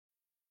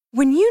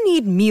When you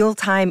need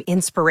mealtime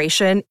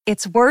inspiration,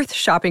 it's worth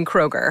shopping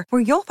Kroger,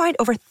 where you'll find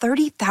over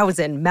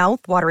 30,000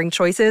 mouth-watering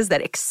choices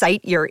that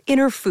excite your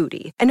inner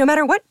foodie. And no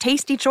matter what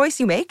tasty choice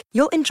you make,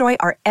 you'll enjoy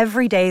our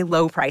everyday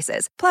low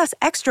prices, plus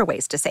extra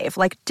ways to save,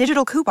 like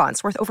digital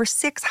coupons worth over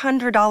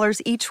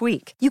 $600 each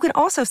week. You can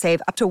also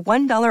save up to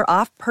 $1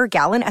 off per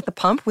gallon at the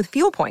pump with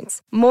fuel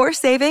points. More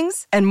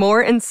savings and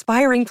more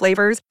inspiring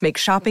flavors make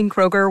shopping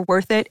Kroger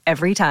worth it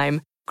every time.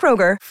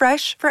 Kroger,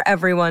 fresh for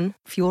everyone.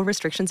 Fuel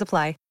restrictions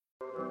apply.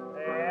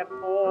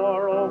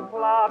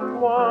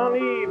 One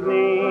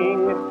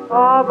evening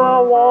of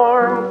a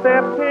warm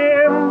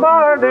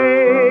September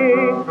day,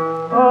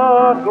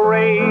 a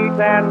great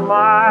and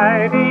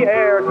mighty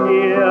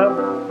airship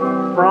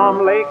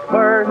from Lake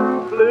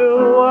Perth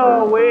flew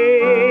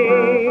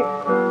away.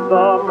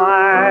 The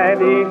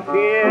mighty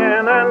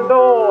Shenandoah,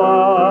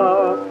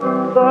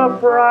 the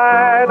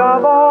pride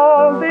of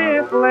all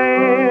this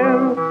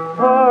land,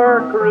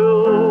 her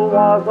crew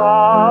was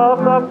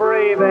of the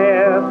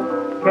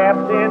bravest,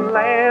 Captain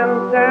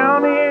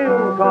Lansdowne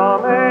in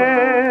command.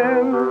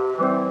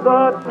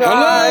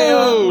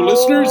 Hello,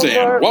 listeners,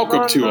 and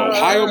welcome to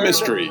Ohio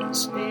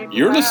Mysteries.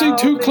 You're listening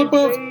to a clip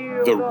of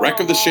The Wreck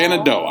of the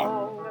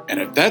Shenandoah. And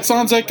if that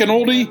sounds like an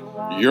oldie,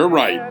 you're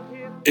right.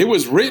 It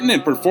was written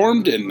and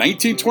performed in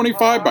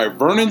 1925 by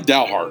Vernon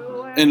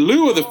Dalhart. In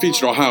lieu of the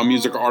featured Ohio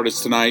music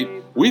artist tonight,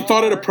 we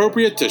thought it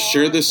appropriate to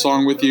share this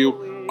song with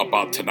you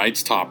about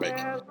tonight's topic.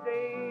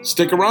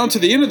 Stick around to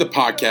the end of the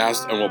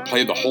podcast and we'll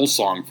play the whole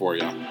song for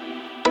you.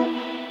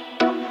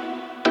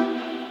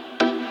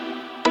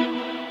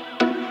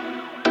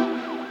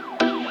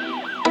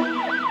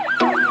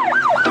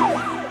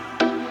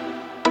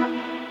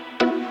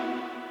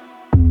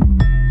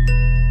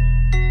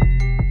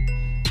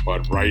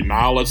 But right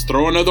now, let's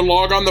throw another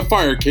log on the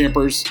fire,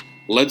 campers.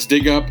 Let's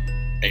dig up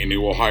a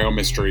new Ohio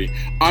mystery.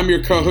 I'm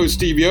your co-host,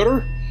 Steve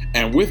Yoder,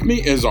 and with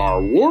me is our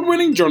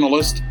award-winning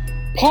journalist,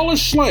 Paula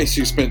Schleiss,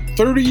 who spent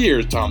 30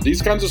 years telling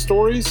these kinds of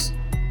stories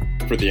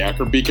for the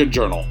Akron Beacon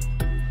Journal.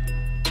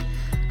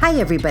 Hi,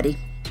 everybody.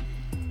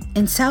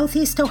 In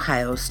southeast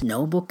Ohio's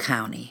Noble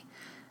County,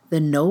 the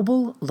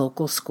Noble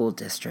Local School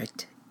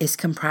District is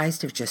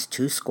comprised of just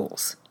 2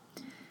 schools.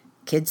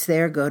 Kids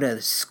there go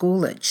to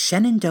school at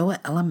Shenandoah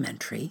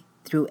Elementary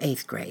through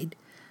 8th grade,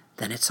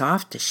 then it's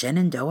off to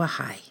Shenandoah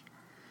High.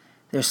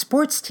 Their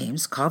sports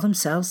teams call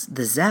themselves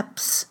the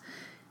Zeps,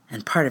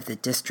 and part of the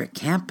district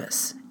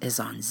campus is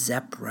on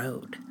Zepp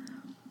Road.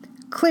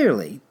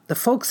 Clearly, the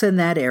folks in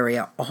that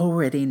area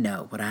already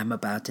know what I'm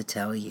about to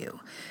tell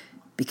you,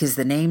 because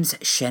the names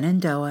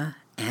Shenandoah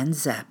and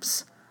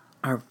Zeps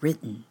are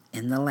written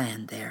in the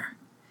land there.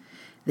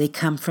 They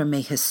come from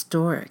a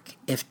historic,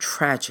 if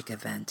tragic,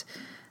 event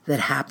that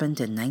happened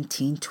in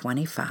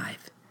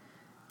 1925,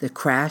 the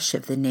crash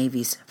of the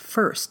Navy's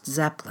first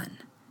Zeppelin,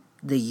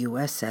 the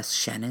USS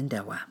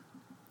Shenandoah.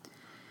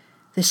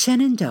 The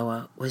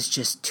Shenandoah was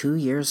just 2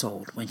 years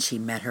old when she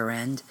met her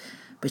end,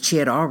 but she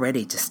had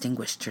already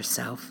distinguished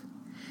herself.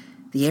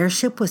 The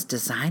airship was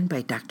designed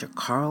by Dr.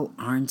 Carl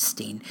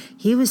Arnstein.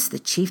 He was the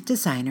chief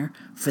designer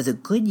for the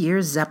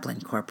Goodyear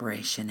Zeppelin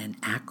Corporation in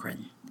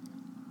Akron.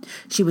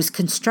 She was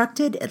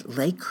constructed at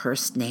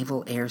Lakehurst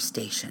Naval Air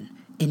Station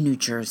in New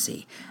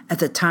Jersey, at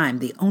the time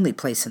the only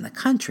place in the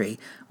country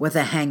with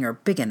a hangar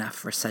big enough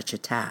for such a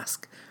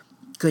task.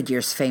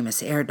 Goodyear's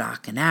famous air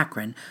dock in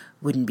Akron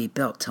wouldn't be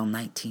built till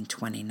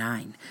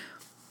 1929.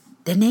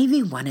 The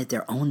Navy wanted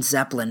their own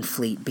Zeppelin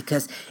fleet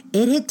because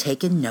it had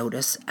taken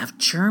notice of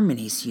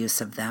Germany's use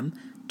of them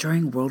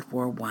during World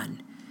War I.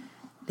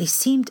 They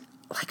seemed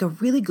like a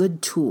really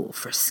good tool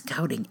for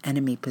scouting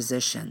enemy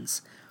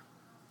positions.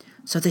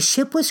 So the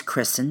ship was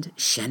christened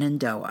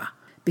Shenandoah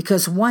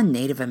because one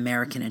Native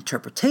American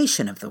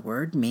interpretation of the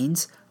word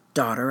means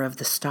daughter of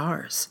the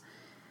stars.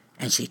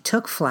 And she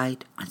took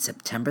flight on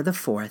September the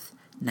 4th,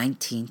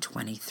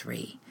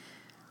 1923.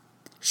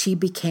 She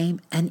became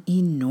an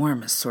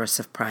enormous source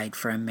of pride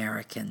for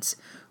Americans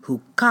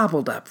who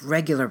gobbled up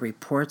regular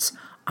reports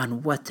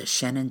on what the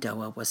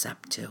Shenandoah was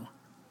up to.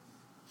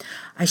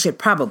 I should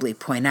probably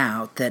point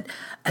out that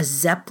a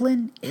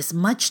Zeppelin is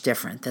much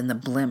different than the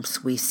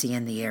blimps we see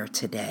in the air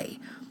today.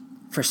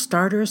 For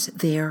starters,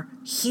 they're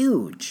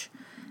huge.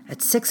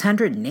 At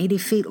 680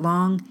 feet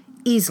long,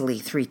 easily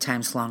 3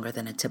 times longer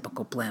than a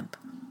typical blimp.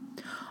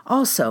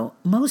 Also,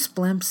 most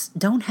blimps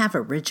don't have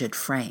a rigid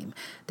frame.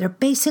 They're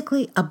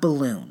basically a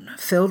balloon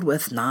filled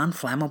with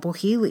non-flammable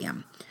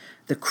helium.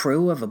 The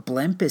crew of a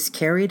blimp is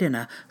carried in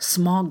a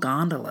small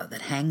gondola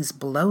that hangs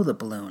below the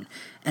balloon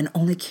and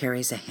only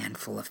carries a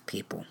handful of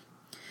people.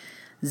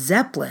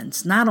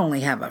 Zeppelins not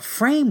only have a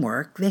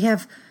framework, they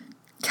have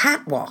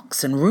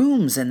catwalks and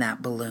rooms in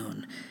that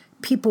balloon.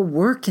 People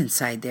work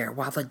inside there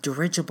while the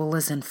dirigible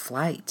is in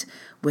flight,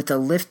 with the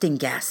lifting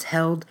gas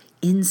held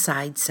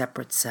inside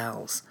separate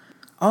cells.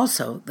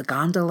 Also, the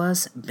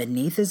gondolas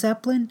beneath the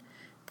Zeppelin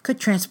could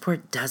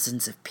transport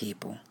dozens of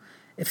people.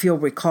 If you'll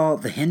recall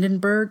the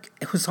Hindenburg,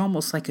 it was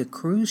almost like a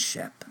cruise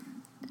ship.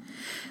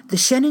 The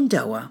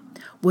Shenandoah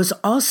was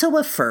also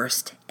a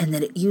first in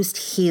that it used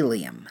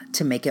helium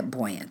to make it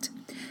buoyant.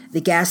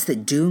 The gas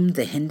that doomed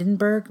the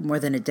Hindenburg more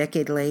than a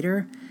decade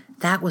later,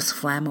 that was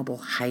flammable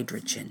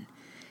hydrogen.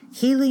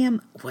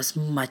 Helium was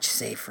much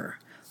safer,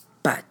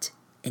 but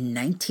in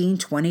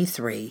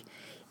 1923,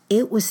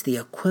 it was the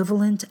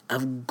equivalent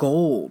of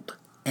gold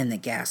in the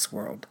gas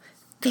world.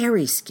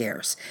 Very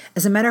scarce.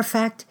 As a matter of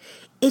fact,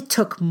 it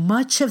took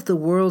much of the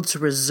world's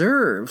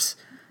reserves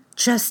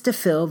just to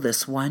fill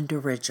this one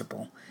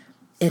dirigible.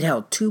 It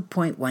held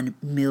 2.1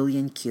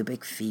 million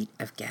cubic feet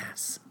of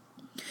gas.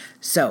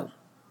 So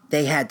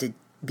they had to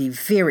be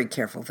very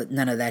careful that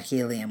none of that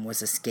helium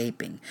was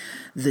escaping.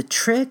 The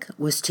trick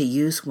was to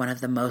use one of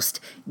the most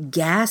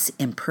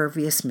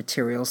gas-impervious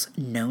materials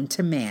known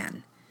to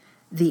man,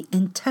 the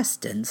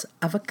intestines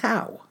of a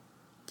cow.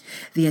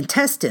 The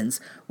intestines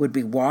would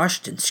be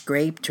washed and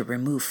scraped to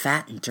remove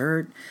fat and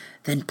dirt,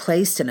 then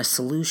placed in a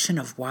solution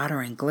of water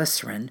and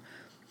glycerin.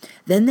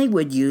 Then they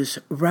would use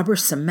rubber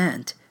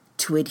cement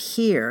to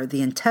adhere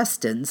the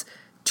intestines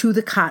to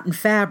the cotton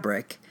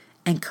fabric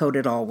and coat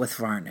it all with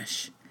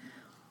varnish.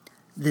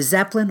 The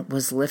Zeppelin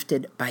was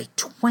lifted by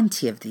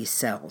 20 of these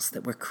cells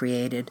that were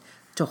created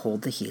to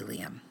hold the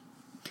helium.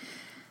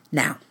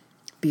 Now,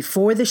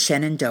 before the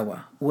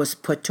Shenandoah was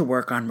put to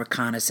work on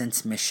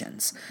reconnaissance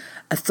missions,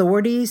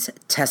 authorities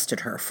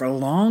tested her for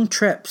long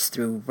trips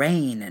through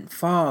rain and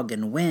fog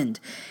and wind,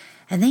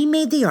 and they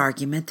made the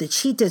argument that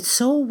she did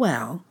so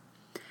well,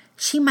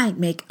 she might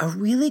make a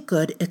really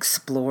good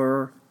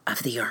explorer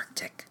of the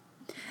Arctic.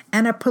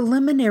 And a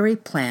preliminary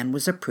plan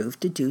was approved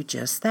to do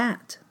just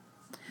that.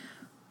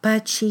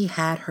 But she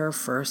had her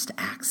first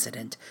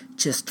accident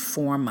just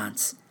 4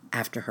 months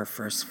after her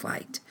first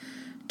flight.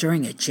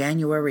 During a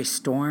January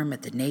storm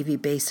at the Navy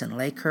base in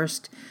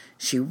Lakehurst,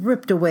 she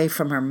ripped away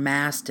from her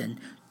mast and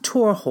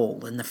tore a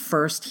hole in the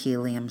first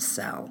helium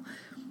cell.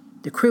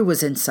 The crew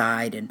was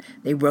inside, and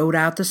they rode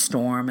out the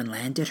storm and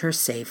landed her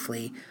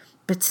safely,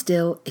 but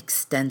still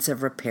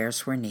extensive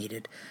repairs were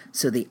needed,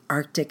 so the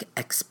Arctic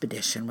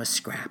expedition was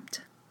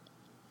scrapped.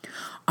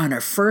 On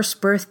her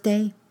first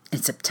birthday,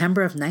 in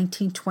September of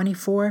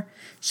 1924,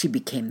 she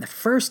became the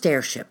first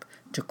airship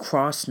to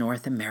cross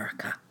North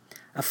America,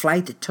 a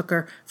flight that took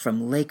her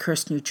from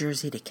Lakehurst, New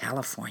Jersey to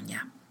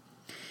California.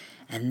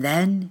 And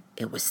then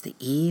it was the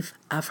eve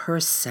of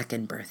her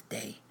second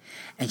birthday,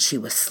 and she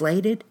was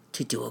slated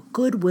to do a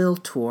goodwill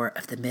tour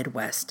of the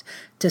Midwest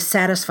to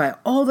satisfy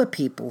all the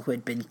people who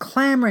had been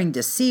clamoring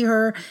to see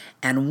her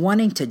and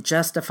wanting to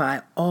justify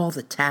all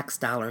the tax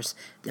dollars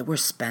that were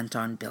spent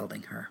on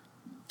building her.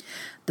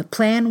 The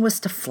plan was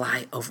to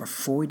fly over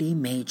 40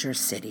 major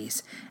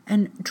cities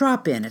and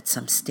drop in at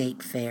some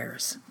state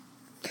fairs.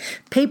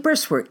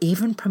 Papers were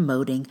even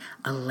promoting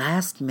a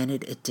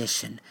last-minute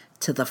addition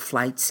to the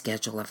flight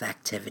schedule of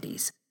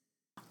activities.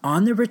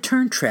 On the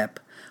return trip,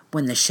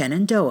 when the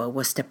Shenandoah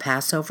was to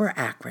pass over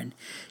Akron,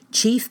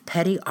 Chief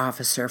Petty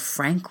Officer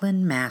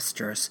Franklin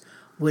Masters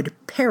would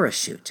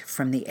parachute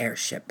from the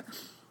airship.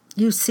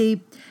 You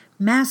see,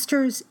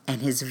 Masters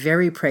and his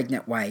very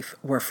pregnant wife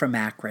were from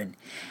Akron,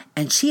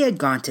 and she had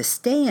gone to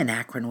stay in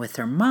Akron with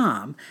her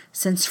mom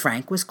since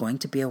Frank was going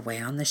to be away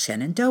on the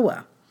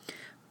Shenandoah.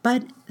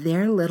 But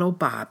their little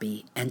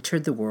Bobby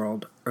entered the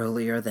world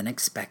earlier than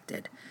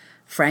expected.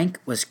 Frank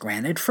was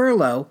granted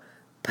furlough,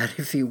 but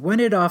if he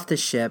wanted off the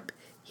ship,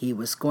 he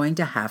was going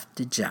to have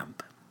to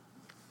jump.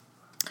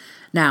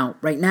 Now,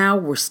 right now,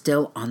 we're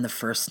still on the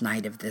first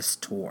night of this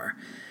tour.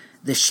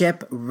 The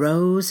ship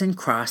rose and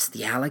crossed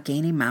the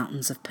Allegheny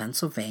Mountains of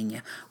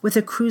Pennsylvania with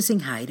a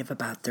cruising height of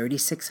about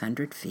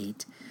 3,600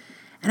 feet,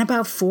 and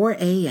about 4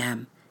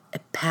 a.m.,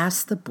 it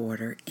passed the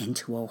border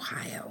into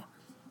Ohio.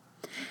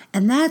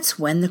 And that's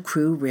when the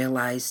crew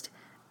realized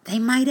they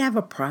might have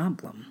a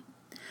problem.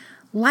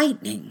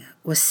 Lightning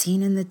was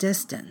seen in the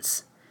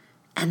distance,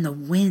 and the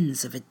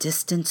winds of a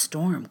distant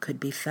storm could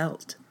be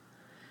felt.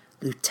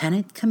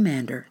 Lieutenant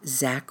Commander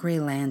Zachary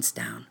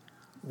Lansdowne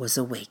was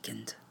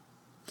awakened.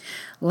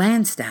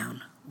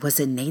 Lansdowne was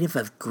a native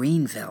of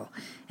Greenville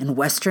in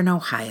western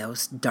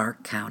Ohio's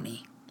Darke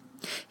County.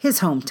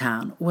 His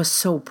hometown was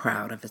so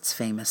proud of its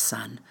famous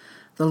son.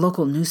 The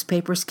local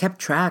newspapers kept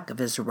track of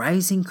his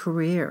rising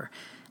career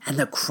and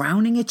the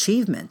crowning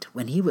achievement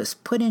when he was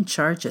put in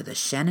charge of the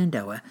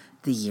Shenandoah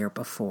the year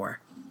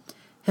before.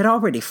 Had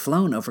already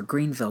flown over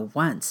Greenville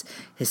once,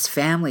 his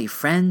family,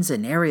 friends,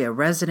 and area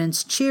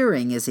residents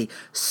cheering as he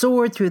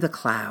soared through the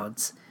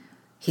clouds.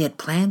 He had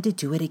planned to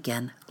do it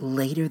again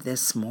later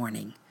this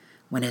morning,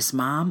 when his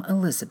mom,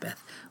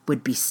 Elizabeth,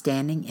 would be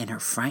standing in her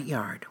front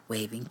yard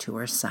waving to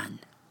her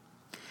son.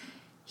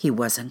 He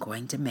wasn't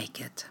going to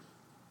make it.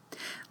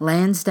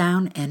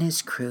 Lansdowne and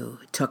his crew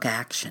took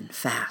action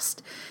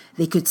fast.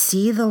 They could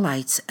see the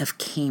lights of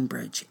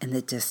Cambridge in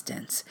the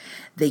distance.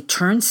 They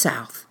turned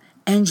south,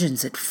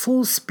 engines at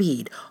full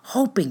speed,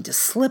 hoping to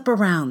slip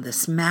around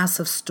this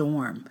massive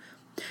storm.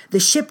 The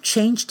ship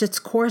changed its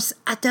course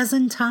a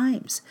dozen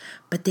times,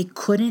 but they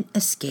couldn't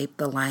escape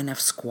the line of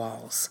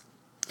squalls.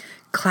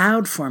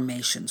 Cloud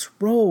formations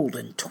rolled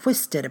and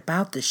twisted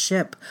about the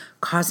ship,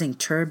 causing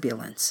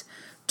turbulence.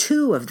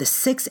 2 of the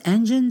 6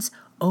 engines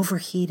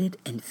overheated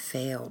and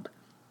failed.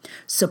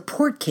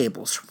 Support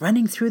cables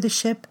running through the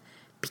ship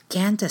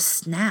began to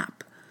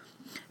snap.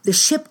 The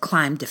ship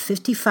climbed to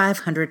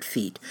 5,500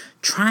 feet,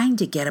 trying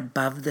to get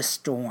above the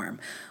storm.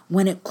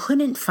 When it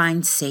couldn't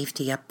find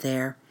safety up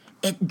there,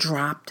 it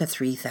dropped to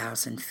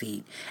 3,000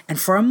 feet. And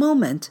for a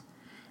moment,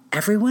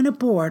 everyone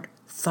aboard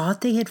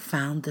thought they had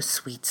found the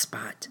sweet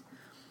spot.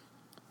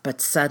 But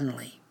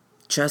suddenly,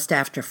 just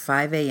after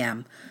 5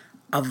 a.m.,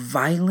 a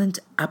violent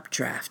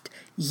updraft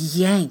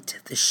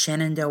yanked the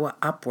Shenandoah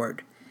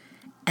upward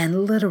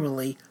and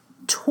literally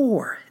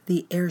tore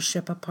the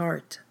airship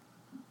apart.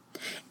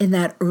 In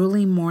that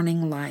early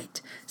morning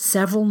light,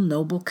 several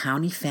Noble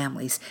County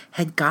families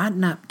had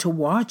gotten up to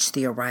watch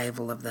the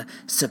arrival of the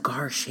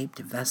cigar-shaped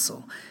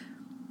vessel.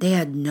 They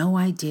had no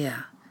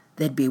idea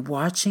they'd be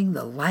watching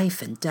the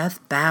life and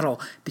death battle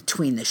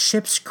between the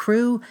ship's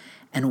crew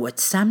and what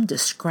some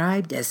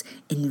described as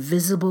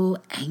invisible,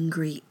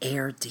 angry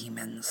air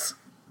demons.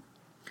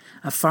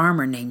 A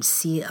farmer named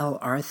C.L.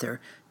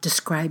 Arthur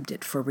described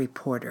it for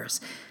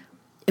reporters.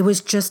 It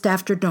was just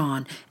after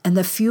dawn, and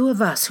the few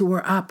of us who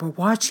were up were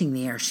watching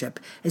the airship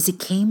as it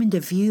came into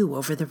view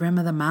over the rim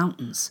of the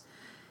mountains.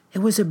 It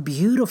was a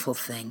beautiful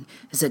thing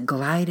as it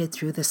glided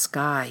through the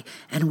sky,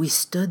 and we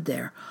stood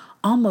there,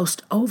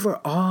 almost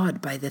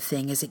overawed by the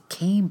thing as it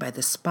came by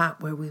the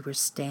spot where we were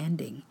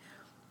standing.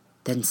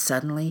 Then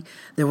suddenly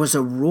there was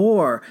a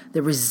roar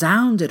that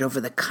resounded over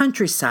the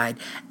countryside,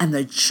 and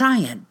the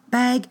giant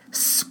bag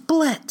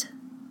split.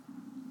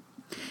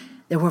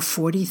 There were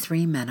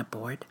 43 men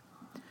aboard.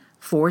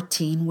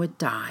 14 would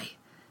die,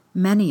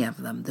 many of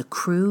them the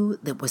crew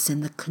that was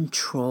in the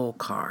control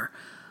car,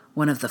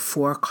 one of the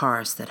 4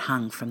 cars that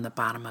hung from the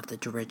bottom of the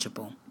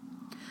dirigible.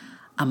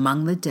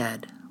 Among the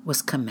dead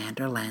was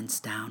Commander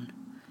Lansdowne.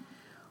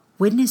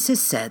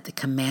 Witnesses said the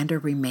commander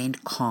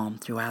remained calm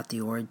throughout the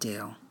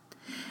ordeal,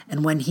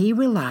 and when he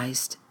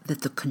realized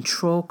that the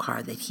control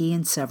car that he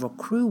and several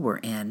crew were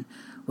in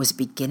was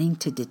beginning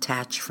to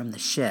detach from the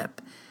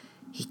ship,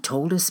 he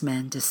told his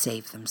men to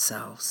save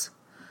themselves.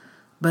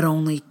 But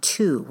only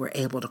 2 were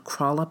able to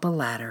crawl up a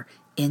ladder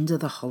into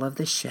the hull of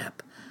the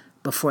ship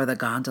before the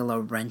gondola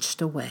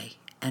wrenched away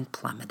and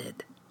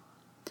plummeted.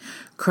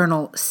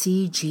 Colonel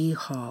C.G.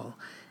 Hall,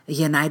 a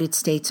United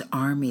States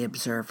Army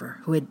observer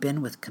who had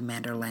been with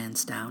Commander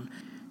Lansdowne,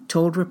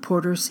 told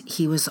reporters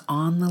he was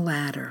on the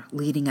ladder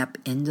leading up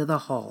into the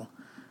hull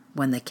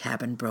when the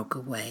cabin broke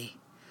away.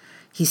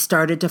 He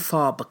started to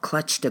fall but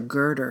clutched a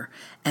girder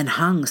and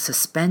hung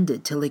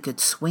suspended till he could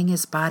swing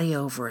his body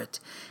over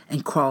it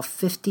and crawl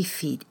 50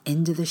 feet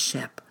into the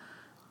ship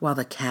while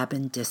the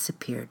cabin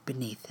disappeared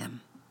beneath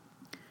him.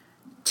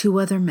 2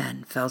 other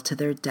men fell to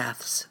their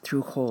deaths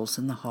through holes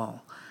in the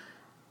hull.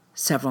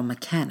 Several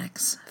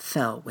mechanics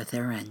fell with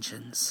their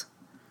engines.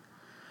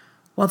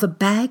 While the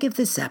bag of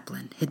the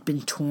Zeppelin had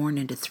been torn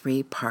into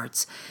 3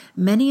 parts,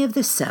 many of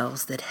the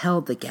cells that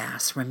held the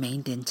gas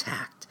remained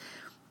intact.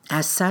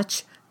 As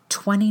such,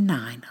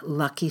 29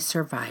 lucky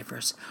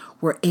survivors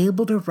were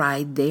able to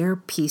ride their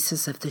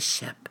pieces of the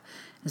ship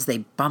as they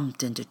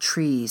bumped into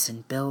trees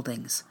and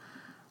buildings.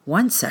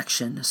 One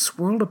section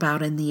swirled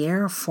about in the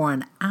air for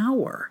an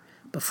hour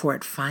before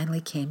it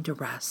finally came to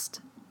rest.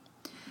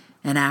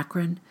 In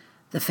Akron,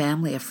 the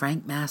family of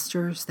Frank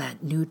Masters,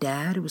 that new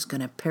dad who was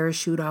going to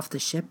parachute off the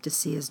ship to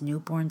see his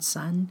newborn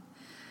son,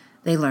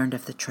 they learned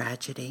of the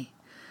tragedy.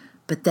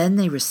 But then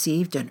they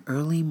received an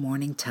early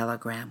morning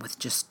telegram with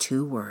just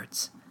 2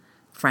 words: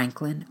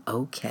 Franklin,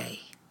 okay.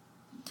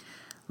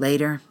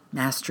 Later,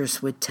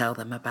 Masters would tell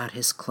them about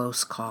his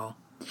close call.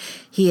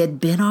 He had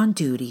been on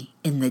duty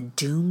in the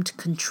doomed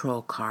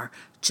control car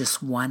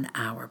just 1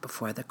 hour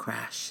before the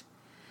crash.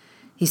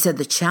 He said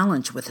the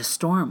challenge with the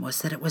storm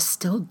was that it was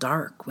still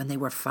dark when they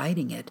were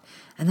fighting it,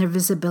 and their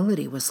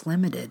visibility was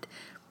limited.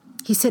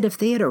 He said if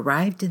they had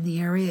arrived in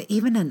the area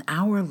even an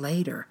hour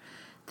later,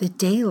 the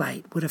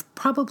daylight would have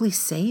probably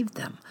saved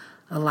them,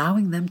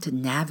 allowing them to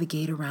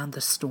navigate around the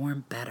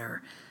storm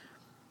better.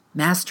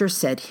 Master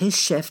said his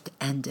shift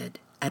ended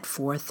at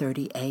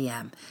 4:30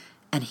 a.m.,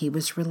 and he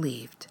was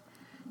relieved.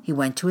 He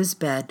went to his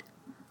bed,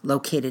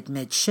 located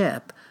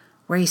midship,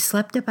 where he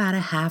slept about a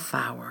half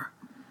hour.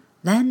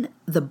 Then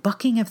the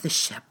bucking of the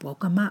ship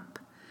woke him up.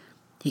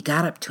 He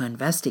got up to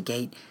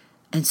investigate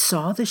and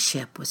saw the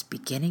ship was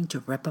beginning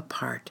to rip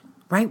apart.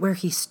 Right where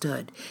he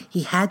stood,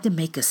 he had to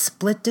make a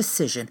split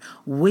decision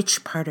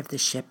which part of the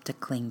ship to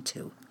cling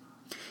to.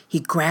 He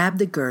grabbed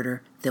the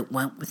girder that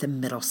went with the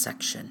middle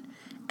section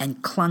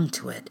and clung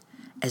to it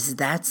as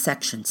that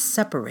section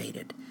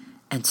separated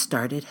and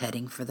started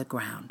heading for the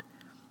ground.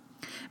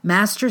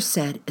 Master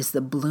said as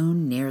the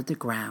balloon neared the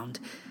ground,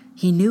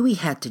 he knew he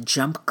had to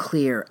jump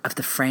clear of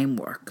the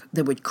framework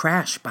that would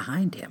crash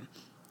behind him.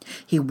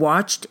 He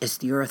watched as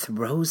the earth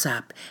rose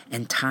up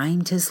and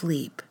timed his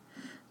leap,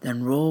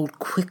 then rolled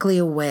quickly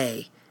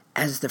away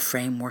as the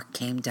framework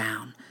came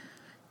down.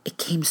 It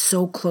came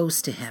so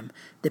close to him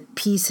that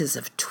pieces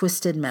of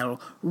twisted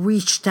metal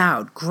reached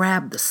out,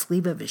 grabbed the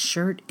sleeve of his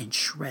shirt, and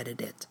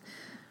shredded it.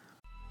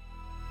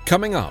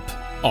 Coming up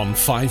on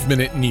 5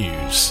 Minute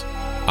News,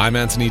 I'm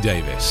Anthony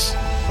Davis.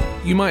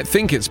 You might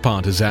think it's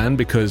partisan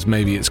because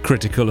maybe it's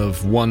critical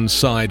of one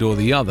side or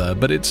the other,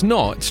 but it's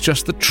not. It's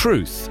just the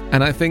truth.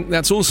 And I think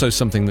that's also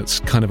something that's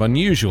kind of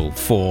unusual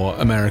for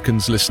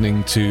Americans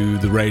listening to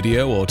the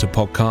radio or to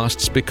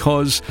podcasts,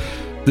 because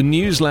the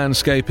news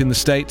landscape in the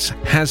States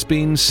has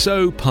been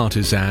so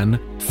partisan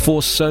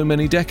for so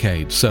many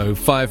decades. So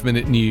 5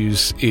 Minute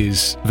News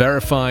is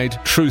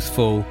verified,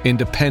 truthful,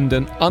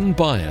 independent,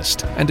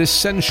 unbiased, and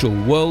essential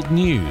world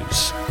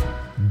news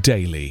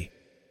daily.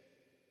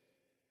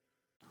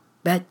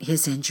 But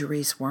his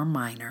injuries were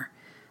minor,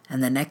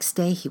 and the next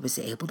day he was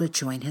able to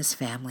join his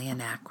family in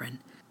Akron.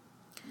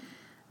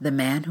 The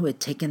man who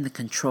had taken the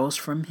controls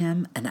from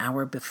him an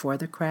hour before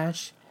the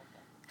crash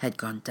had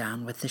gone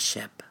down with the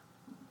ship.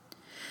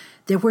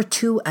 There were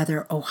 2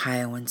 other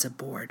Ohioans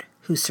aboard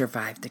who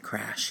survived the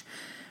crash.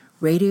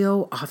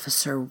 Radio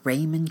Officer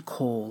Raymond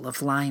Cole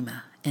of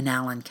Lima in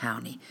Allen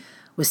County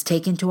was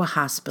taken to a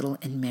hospital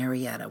in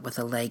Marietta with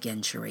a leg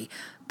injury,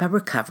 but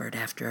recovered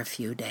after a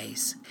few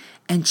days.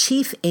 And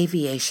Chief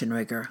Aviation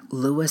Rigger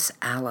Louis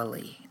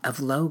Allely of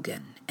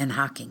Logan in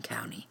Hocking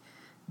County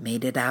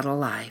made it out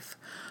alive.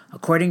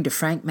 According to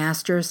Frank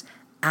Masters,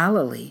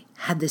 Allely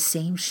had the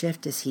same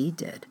shift as he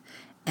did,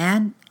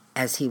 and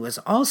as he was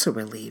also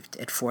relieved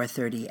at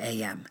 4:30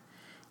 a.m.,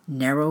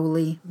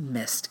 narrowly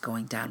missed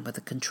going down with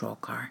a control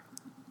car.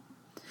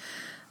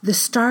 The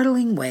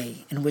startling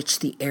way in which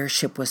the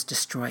airship was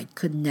destroyed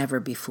could never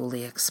be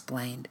fully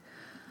explained.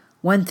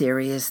 One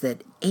theory is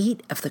that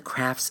 8 of the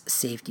craft's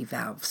safety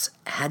valves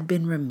had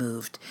been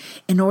removed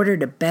in order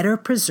to better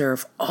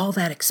preserve all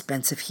that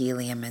expensive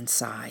helium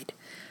inside,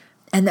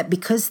 and that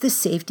because the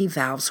safety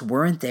valves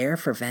weren't there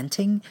for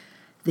venting,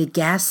 the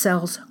gas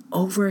cells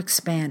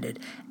overexpanded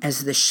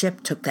as the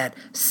ship took that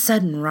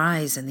sudden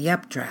rise in the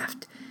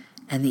updraft,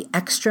 and the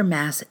extra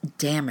mass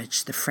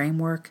damaged the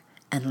framework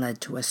and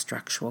led to a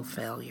structural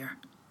failure.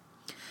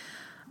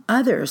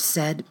 Others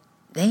said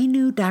they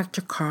knew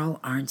Dr.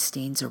 Carl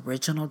Arnstein's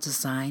original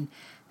design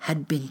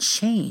had been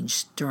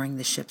changed during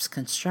the ship's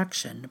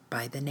construction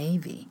by the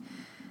Navy,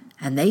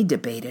 and they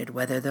debated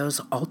whether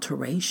those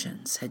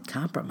alterations had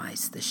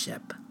compromised the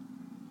ship.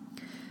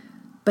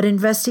 But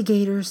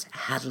investigators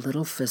had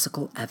little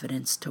physical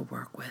evidence to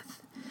work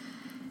with,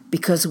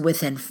 because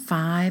within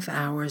 5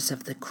 hours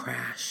of the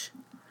crash,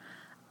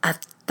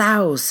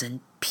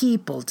 1,000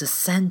 people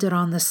descended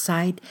on the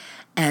site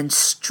and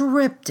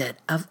stripped it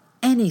of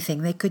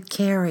anything they could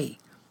carry.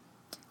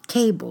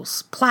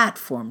 Cables,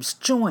 platforms,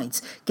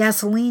 joints,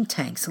 gasoline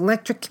tanks,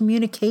 electric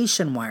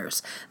communication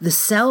wires, the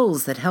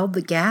cells that held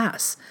the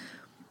gas.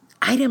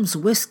 Items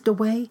whisked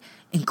away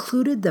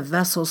included the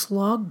vessel's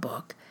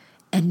logbook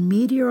and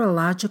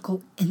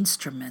meteorological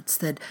instruments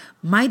that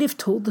might have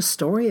told the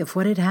story of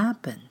what had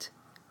happened.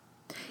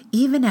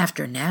 Even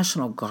after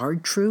National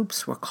Guard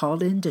troops were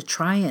called in to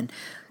try and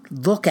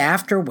look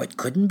after what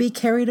couldn't be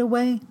carried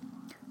away,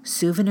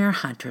 souvenir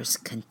hunters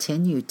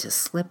continued to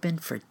slip in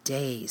for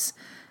days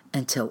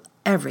until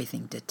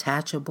everything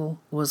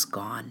detachable was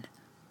gone.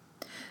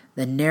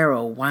 The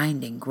narrow,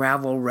 winding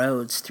gravel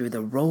roads through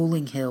the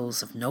rolling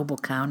hills of Noble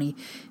County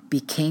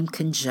became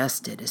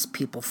congested as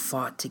people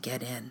fought to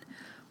get in.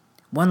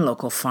 One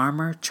local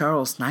farmer,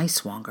 Charles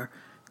Neiswanger,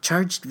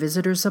 charged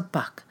visitors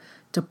 $1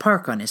 to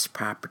park on his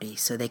property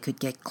so they could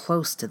get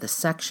close to the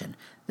section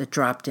that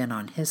dropped in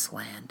on his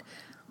land.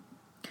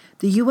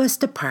 The U.S.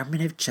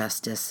 Department of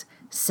Justice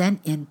sent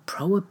in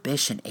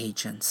prohibition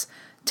agents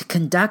to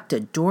conduct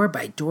a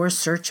door-by-door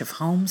search of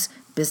homes,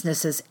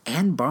 businesses,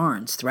 and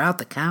barns throughout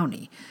the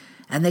county,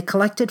 and they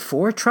collected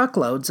 4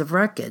 truckloads of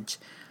wreckage.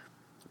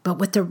 But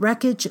with the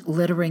wreckage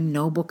littering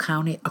Noble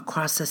County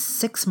across a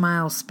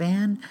 6-mile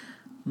span,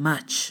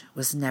 much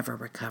was never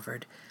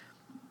recovered.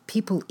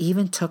 People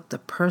even took the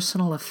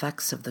personal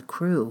effects of the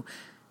crew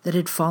that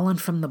had fallen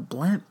from the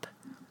blimp,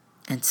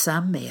 and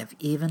some may have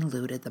even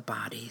looted the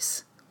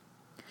bodies.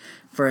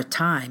 For a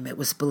time, it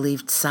was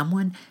believed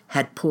someone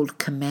had pulled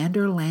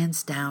Commander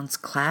Lansdowne's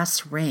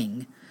class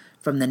ring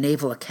from the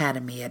Naval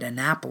Academy at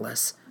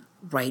Annapolis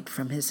right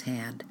from his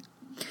hand.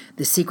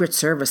 The Secret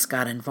Service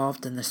got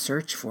involved in the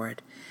search for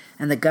it,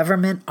 and the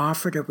government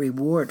offered a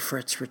reward for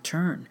its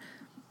return.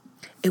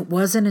 It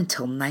wasn't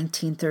until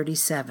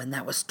 1937,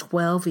 that was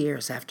 12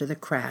 years after the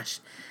crash,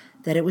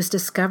 that it was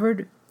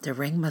discovered the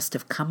ring must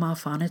have come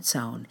off on its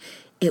own.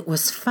 It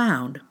was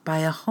found by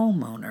a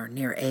homeowner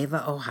near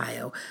Ava,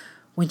 Ohio,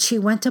 when she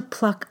went to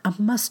pluck a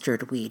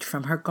mustard weed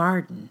from her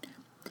garden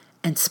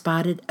and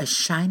spotted a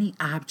shiny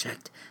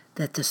object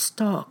that the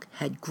stalk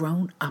had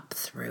grown up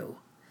through.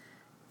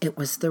 It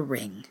was the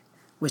ring,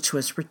 which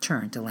was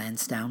returned to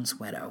Lansdowne's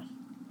widow.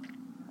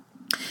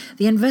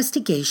 The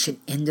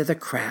investigation into the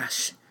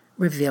crash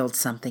revealed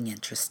something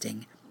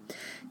interesting.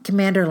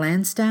 Commander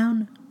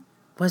Lansdowne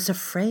was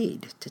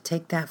afraid to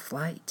take that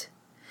flight.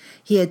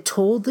 He had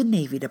told the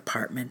Navy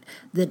Department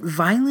that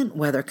violent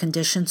weather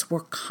conditions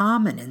were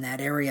common in that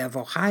area of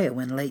Ohio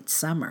in late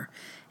summer,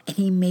 and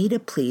he made a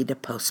plea to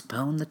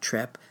postpone the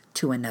trip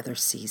to another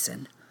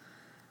season.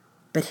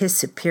 But his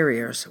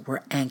superiors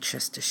were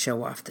anxious to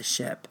show off the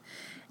ship,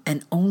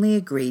 and only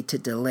agreed to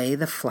delay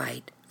the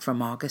flight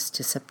from August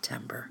to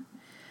September.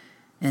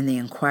 In the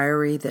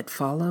inquiry that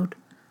followed,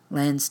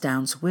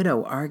 Lansdowne's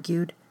widow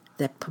argued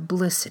that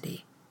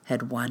publicity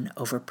had won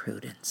over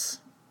prudence.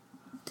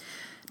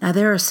 Now,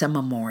 there are some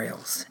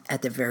memorials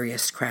at the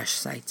various crash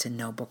sites in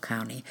Noble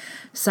County.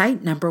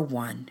 Site number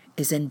 1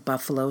 is in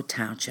Buffalo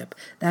Township.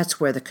 That's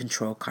where the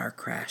control car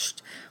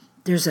crashed.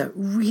 There's a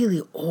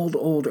really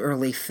old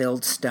early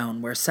filled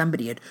stone where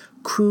somebody had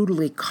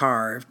crudely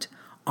carved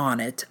on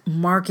it,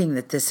 marking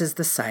that this is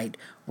the site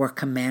where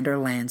Commander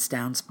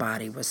Lansdowne's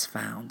body was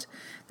found.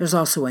 There's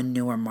also a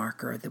newer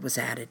marker that was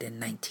added in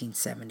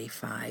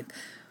 1975.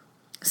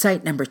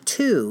 Site number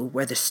 2,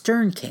 where the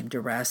stern came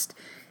to rest,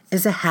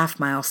 is a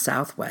half-mile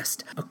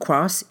southwest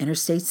across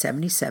Interstate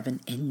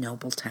 77 in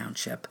Noble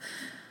Township.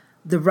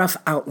 The rough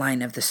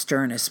outline of the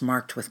stern is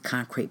marked with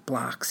concrete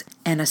blocks,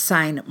 and a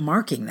sign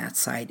marking that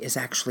site is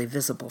actually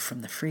visible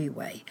from the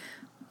freeway.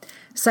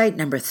 Site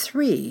number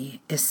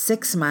 3 is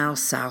 6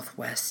 miles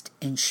southwest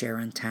in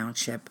Sharon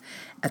Township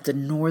at the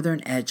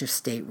northern edge of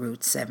State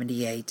Route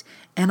 78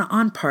 and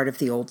on part of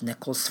the old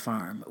Nichols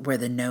Farm, where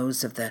the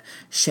nose of the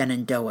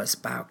Shenandoah's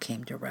bow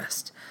came to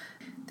rest.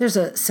 There's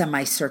a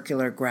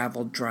semicircular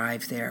graveled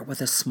drive there with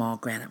a small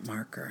granite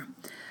marker.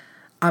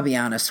 I'll be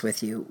honest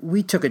with you,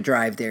 we took a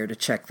drive there to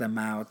check them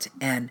out,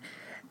 and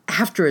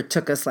after it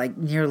took us like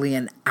nearly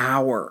an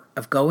hour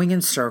of going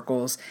in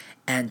circles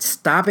and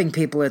stopping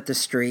people at the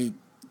street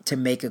to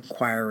make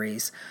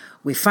inquiries,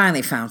 we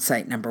finally found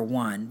site number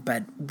 1,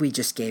 but we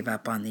just gave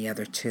up on the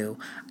other 2.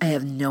 I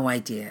have no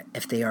idea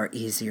if they are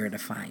easier to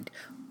find.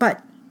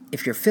 But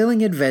if you're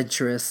feeling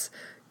adventurous,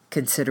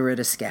 consider it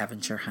a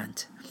scavenger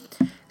hunt.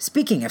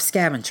 Speaking of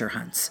scavenger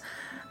hunts,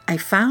 I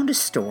found a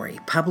story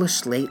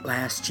published late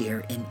last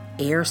year in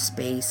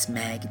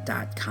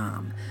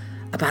airspacemag.com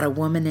about a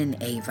woman in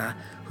Ava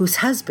whose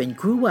husband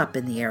grew up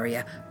in the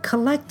area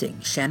collecting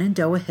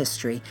Shenandoah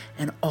history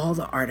and all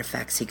the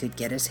artifacts he could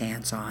get his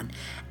hands on,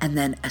 and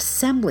then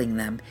assembling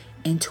them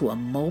into a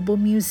mobile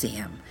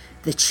museum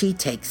that she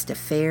takes to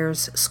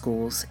fairs,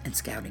 schools, and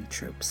scouting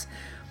troops.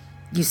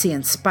 You see,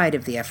 in spite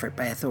of the effort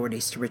by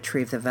authorities to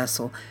retrieve the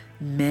vessel,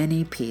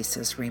 many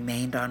pieces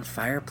remained on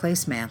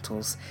fireplace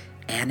mantels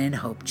and in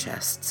hope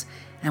chests,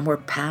 and were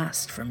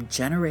passed from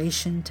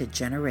generation to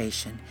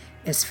generation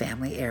as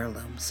family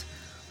heirlooms.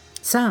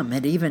 Some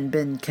had even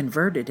been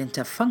converted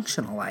into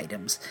functional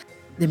items.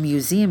 The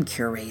museum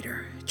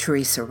curator,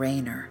 Teresa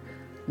Rayner,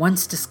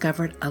 once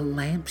discovered a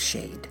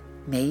lampshade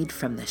made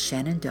from the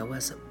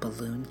Shenandoah's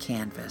balloon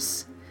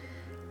canvas,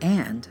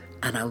 and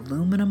an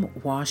aluminum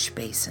wash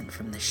basin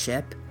from the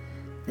ship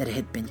that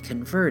had been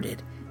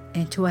converted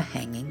into a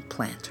hanging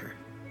planter.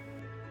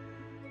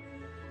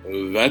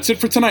 That's it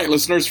for tonight,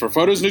 listeners. For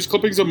photos, news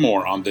clippings, and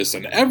more on this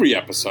and every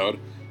episode,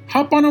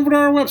 hop on over to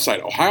our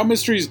website,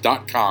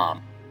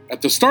 ohiomysteries.com.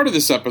 At the start of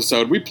this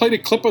episode, we played a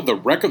clip of The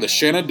Wreck of the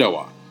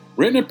Shenandoah,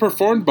 written and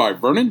performed by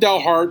Vernon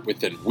Dalhart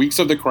within weeks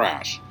of the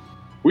crash.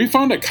 We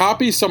found a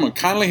copy someone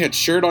kindly had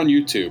shared on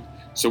YouTube,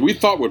 so we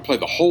thought we'd play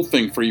the whole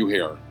thing for you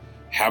here.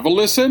 Have a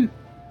listen,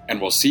 and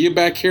we'll see you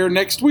back here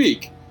next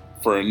week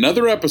for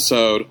another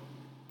episode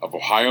of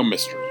Ohio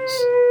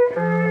Mysteries.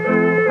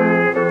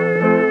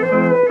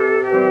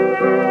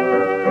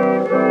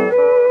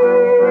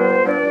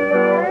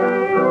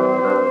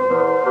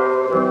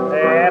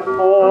 At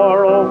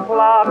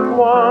 4:00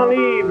 one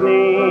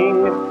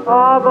evening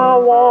of a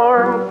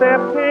warm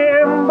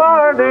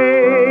September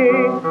day,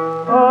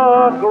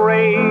 a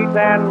great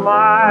and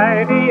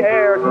mighty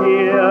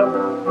airship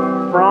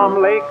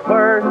from Lake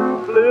First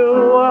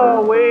flew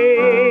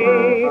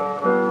away.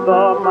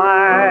 The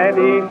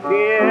mighty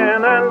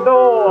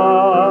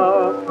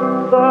Shenandoah,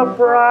 the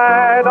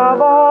pride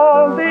of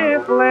all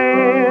this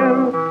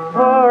land,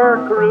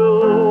 her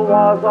crew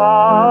was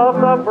of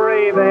the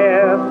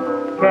bravest,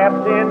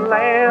 Captain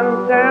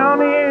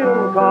Lansdowne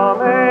in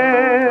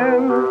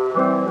command.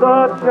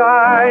 The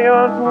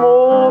giant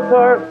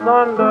motor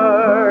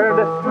thundered,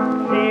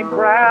 she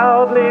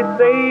proudly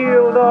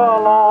sailed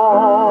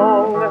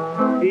along.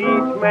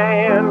 Each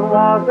man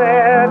was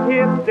at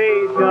his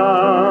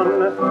station,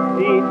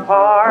 each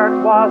heart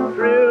was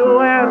true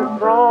and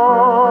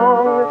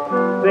strong.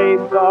 They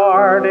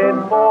started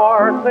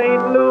for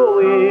St.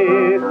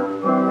 Louis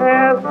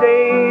as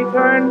day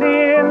turned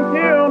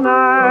into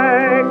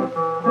night,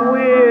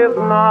 with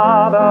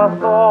not a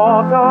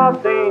thought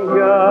of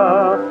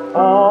danger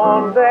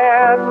on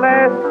that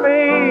last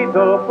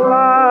fatal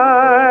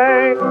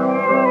flight.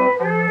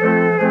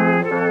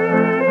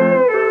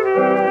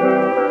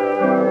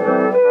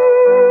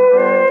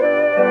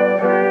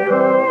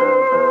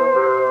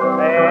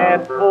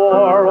 At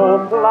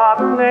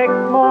 4:00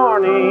 next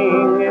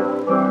morning,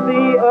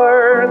 the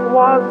earth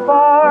was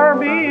far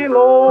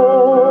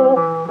below,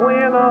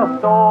 when a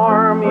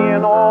storm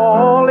in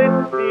all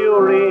its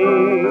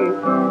fury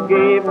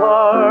gave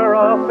her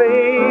a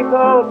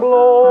fatal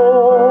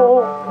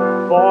blow.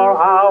 For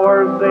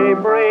hours they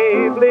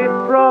bravely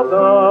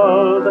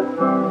struggled,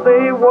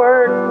 they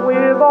worked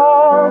with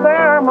all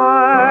their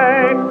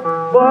might,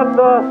 but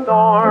The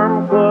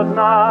storm could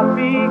not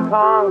be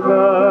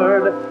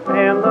conquered,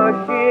 and the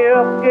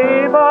ship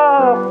gave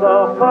up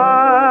the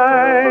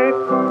fight.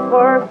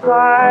 Her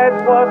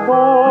sides were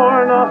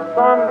torn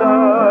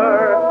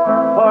asunder,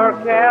 her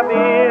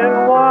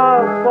cabin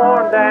was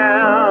torn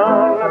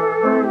down.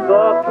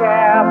 The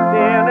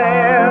captain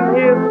and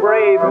his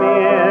brave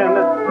men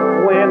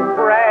went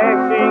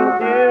crashing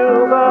to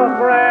the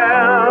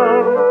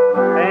ground,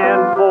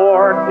 and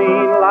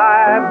 14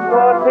 lives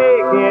were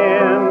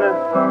taken,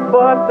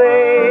 but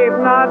they've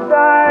not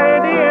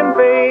died in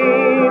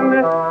vain.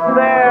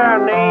 Their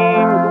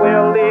names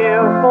will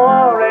live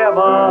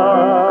forever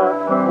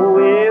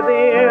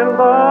within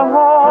the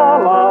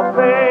Hall of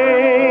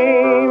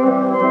Fame.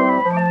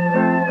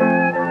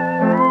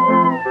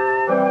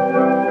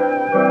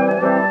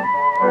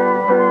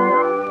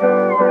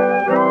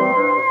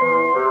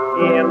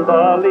 In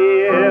the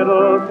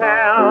little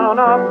town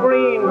of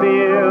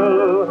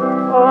Greenville,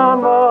 a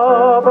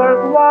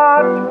mother's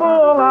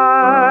watchful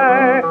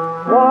eye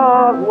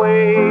was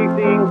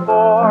waiting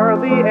for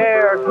the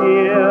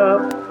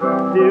airship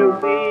to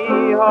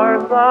see her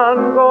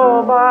son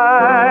go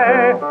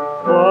by.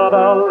 But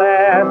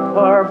alas,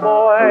 her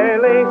boy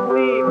lay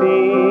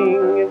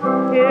sleeping,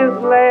 his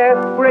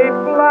last great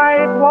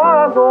flight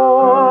was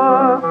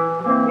o'er.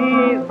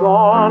 He's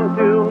gone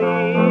to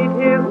meet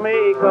his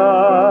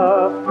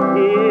maker,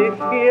 his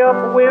ship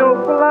will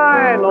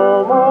fly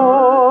no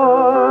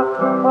more.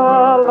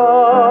 A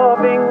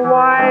loving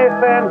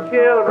wife and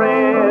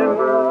children,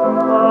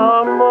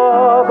 a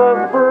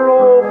mother's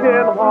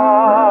broken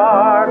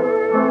heart,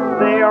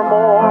 they are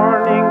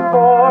mourning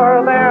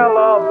for their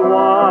loved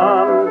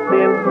one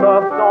since the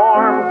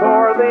storm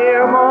tore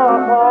them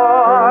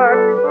apart.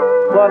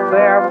 But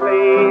their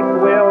faith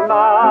will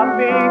not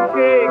be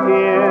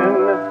shaken,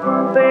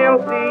 they'll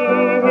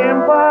see him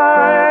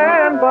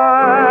by and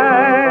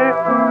by.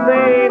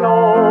 They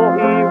know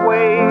he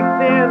waits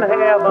in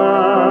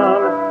heaven,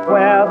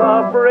 where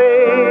the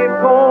brave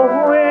go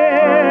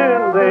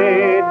when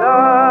they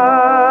die.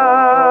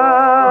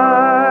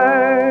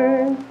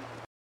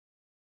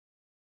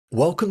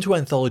 Welcome to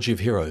Anthology of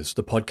Heroes,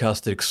 the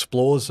podcast that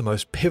explores the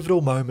most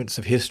pivotal moments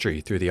of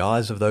history through the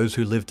eyes of those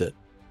who lived it.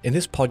 In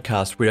this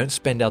podcast, we don't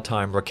spend our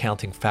time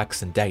recounting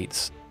facts and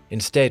dates.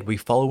 Instead, we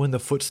follow in the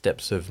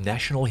footsteps of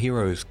national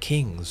heroes,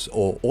 kings,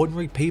 or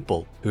ordinary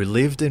people who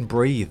lived and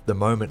breathed the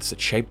moments that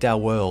shaped our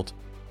world.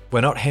 We're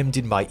not hemmed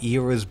in by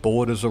eras,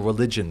 borders, or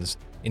religions.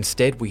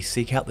 Instead, we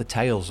seek out the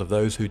tales of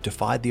those who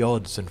defied the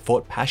odds and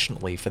fought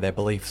passionately for their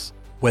beliefs.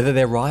 Whether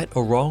they're right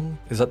or wrong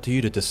is up to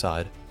you to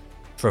decide.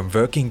 From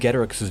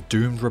Vercingetorix's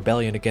doomed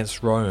rebellion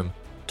against Rome,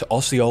 to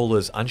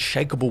Osceola's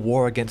unshakable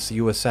war against the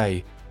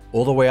USA,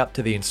 all the way up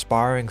to the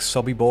inspiring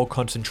Sobibor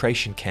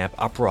concentration camp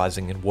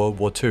uprising in World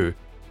War II,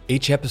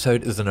 each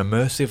episode is an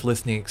immersive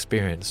listening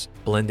experience,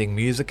 blending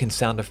music and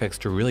sound effects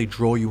to really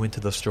draw you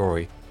into the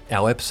story.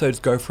 Our episodes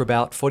go for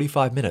about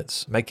 45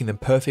 minutes, making them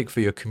perfect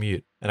for your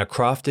commute, and are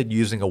crafted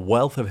using a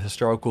wealth of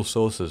historical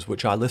sources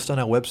which I list on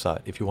our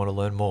website if you want to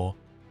learn more.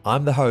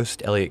 I'm the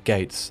host, Elliot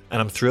Gates, and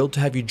I'm thrilled to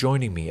have you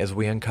joining me as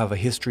we uncover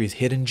history's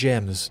hidden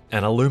gems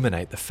and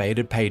illuminate the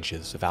faded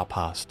pages of our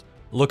past.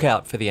 Look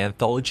out for the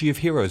Anthology of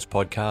Heroes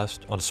podcast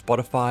on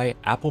Spotify,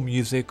 Apple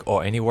Music,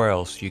 or anywhere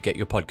else you get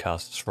your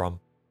podcasts from.